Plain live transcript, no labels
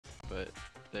but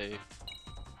they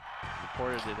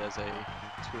reported it as a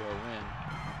 2-0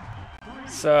 win.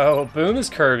 So Boom is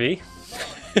Kirby.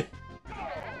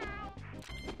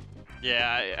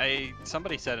 Yeah,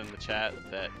 somebody said in the chat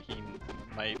that he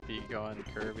might be going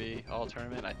Kirby all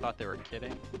tournament. I thought they were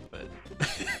kidding, but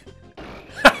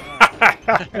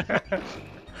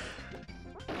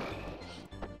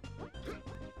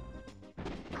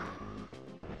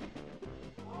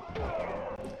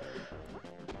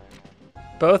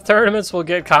both tournaments will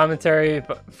get commentary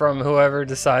from whoever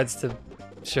decides to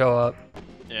show up.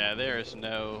 yeah, there is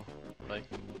no like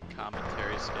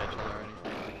commentary schedule or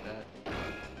anything like that.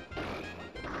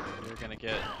 You're gonna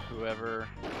get whoever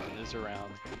is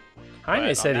around.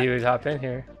 Jaime said he would hop in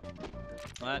here.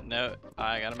 On that note,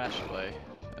 I got a match to play.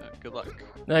 Good luck.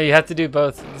 No, you have to do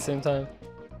both at the same time.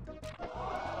 You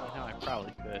know, I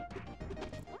probably could.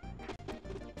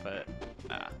 But,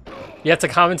 nah. You have to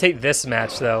commentate this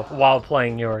match, though, while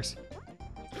playing yours.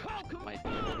 Might be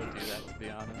able to do that, to be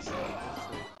honest.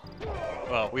 We'll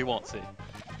see. Well, we won't see.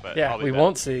 But Yeah, we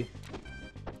won't see.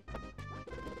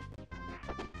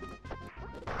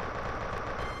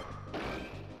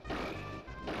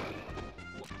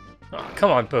 Oh, come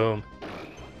on, Boom.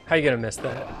 How you gonna miss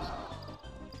that?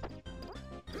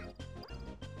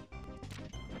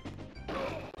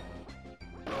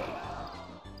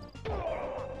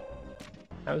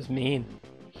 That was mean.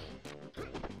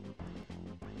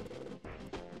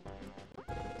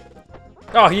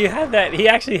 Oh, you had that. He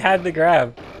actually had the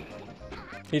grab.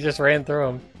 He just ran through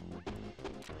him.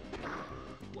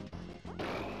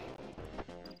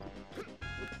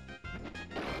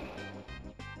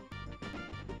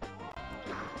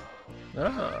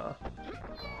 Oh.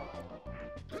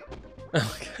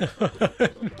 Oh,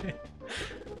 God.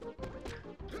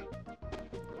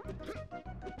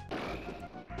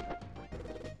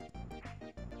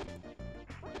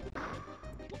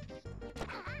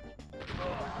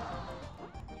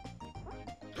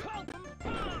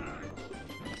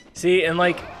 See, and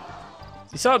like,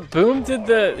 you saw Boom did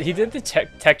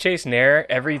the tech chase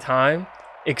nair every time,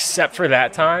 except for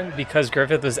that time, because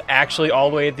Griffith was actually all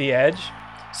the way at the edge,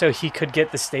 so he could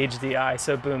get the stage DI,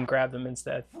 so Boom grabbed him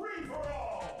instead.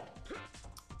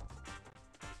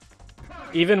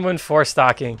 Even when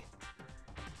 4-stocking,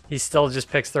 he still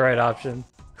just picks the right option.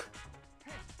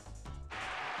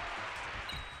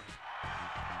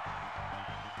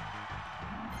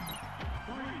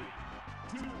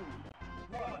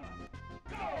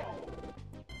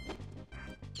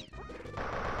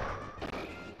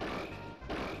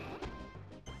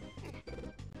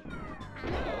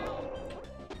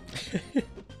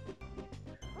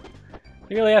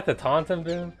 You really have to taunt him,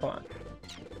 Boom? Come on.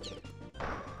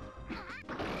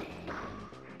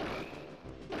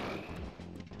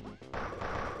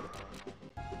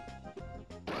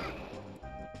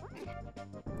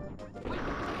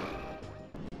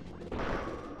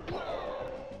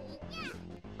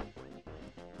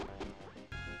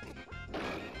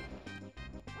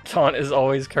 Taunt is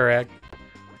always correct.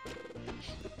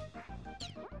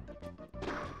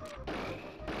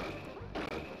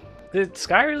 Did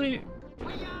Sky really...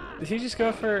 Did he just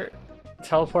go for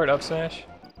teleport up smash?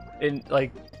 In,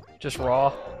 like, just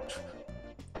raw?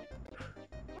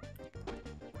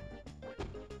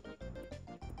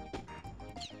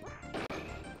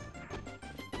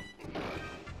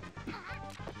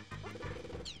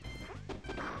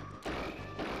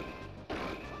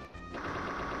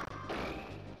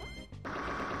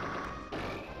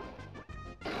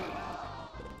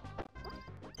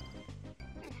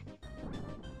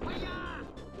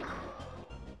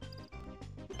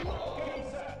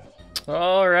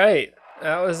 All right,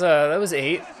 that was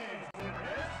 8.